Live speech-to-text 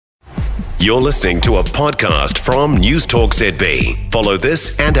You're listening to a podcast from News Talk ZB. Follow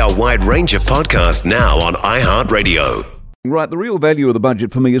this and our wide range of podcasts now on iHeartRadio. Right, the real value of the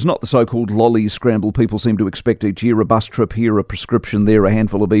budget for me is not the so-called lolly scramble people seem to expect each year, a bus trip here, a prescription there, a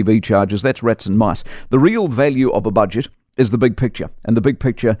handful of EV charges. That's rats and mice. The real value of a budget is the big picture, and the big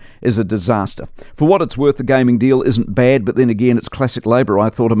picture is a disaster. For what it's worth, the gaming deal isn't bad, but then again, it's classic Labor. I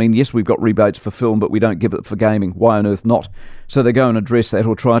thought, yes, we've got rebates for film, but we don't give it for gaming. Why on earth not? So they go and address that,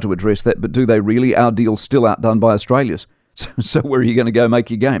 or try to address that, but do they really? Our deal's still outdone by Australia's. So where are you going to go make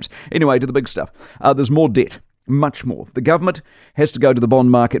your games? Anyway, to the big stuff. There's more debt. Much more. The government has to go to the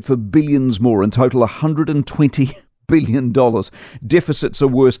bond market for billions more, in total $120 billion. Deficits are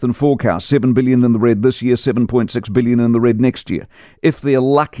worse than forecast. $7 billion in the red this year, $7.6 billion in the red next year. If they're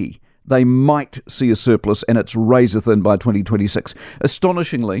lucky, they might see a surplus, and it's razor thin by 2026.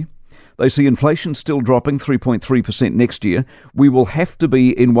 Astonishingly, they see inflation still dropping 3.3% next year. We will have to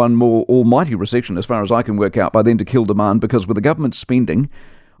be in one more almighty recession, as far as I can work out, by then to kill demand, because with the government spending,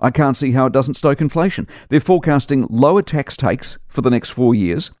 I can't see how it doesn't stoke inflation. They're forecasting lower tax takes for the next 4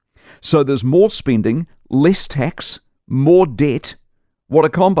 years. So there's more spending, less tax, more debt. What a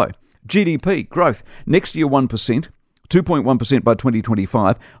combo. GDP growth. Next year, 1%, 2.1% by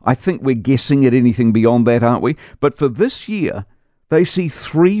 2025. I think we're guessing at anything beyond that, aren't we? But for this year, they see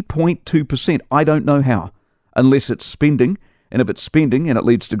 3.2%. I don't know how, unless it's spending. And if it's spending and it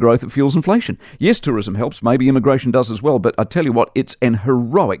leads to growth, it fuels inflation. Yes, tourism helps. Maybe immigration does as well. But I tell you what, it's an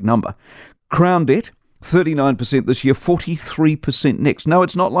heroic number. Crown debt, 39% this year, 43% next. No,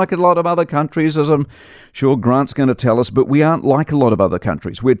 it's not like a lot of other countries, as I'm sure Grant's going to tell us, but we aren't like a lot of other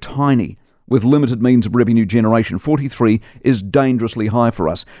countries. We're tiny, with limited means of revenue generation. 43 is dangerously high for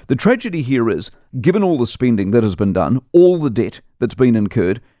us. The tragedy here is, given all the spending that has been done, all the debt that's been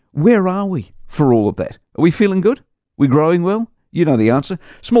incurred, where are we for all of that? Are we feeling good? We growing well? You know the answer.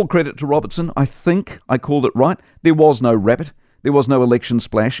 Small credit to Robertson. I think I called it right. There was no rabbit. There was no election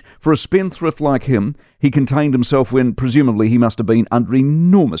splash. For a spendthrift like him, he contained himself when presumably he must have been under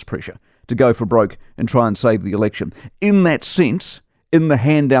enormous pressure to go for broke and try and save the election. In that sense, in the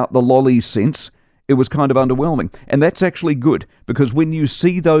handout, the lolly sense, it was kind of underwhelming. And that's actually good, because when you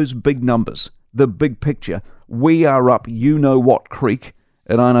see those big numbers, the big picture, we are up you-know-what creek,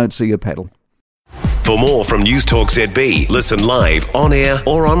 and I don't see a paddle. For more from News Talk ZB, listen live, on air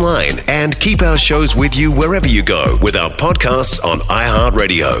or online, and keep our shows with you wherever you go with our podcasts on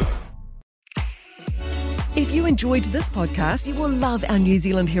iHeartRadio. If you enjoyed this podcast, you will love our New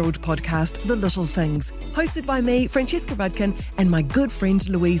Zealand Herald podcast, The Little Things, hosted by me, Francesca Rudkin, and my good friend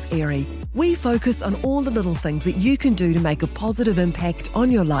Louise Airy. We focus on all the little things that you can do to make a positive impact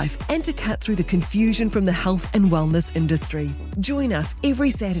on your life and to cut through the confusion from the health and wellness industry. Join us every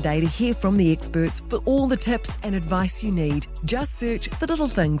Saturday to hear from the experts for all the tips and advice you need. Just search The Little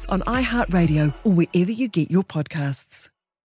Things on iHeartRadio or wherever you get your podcasts.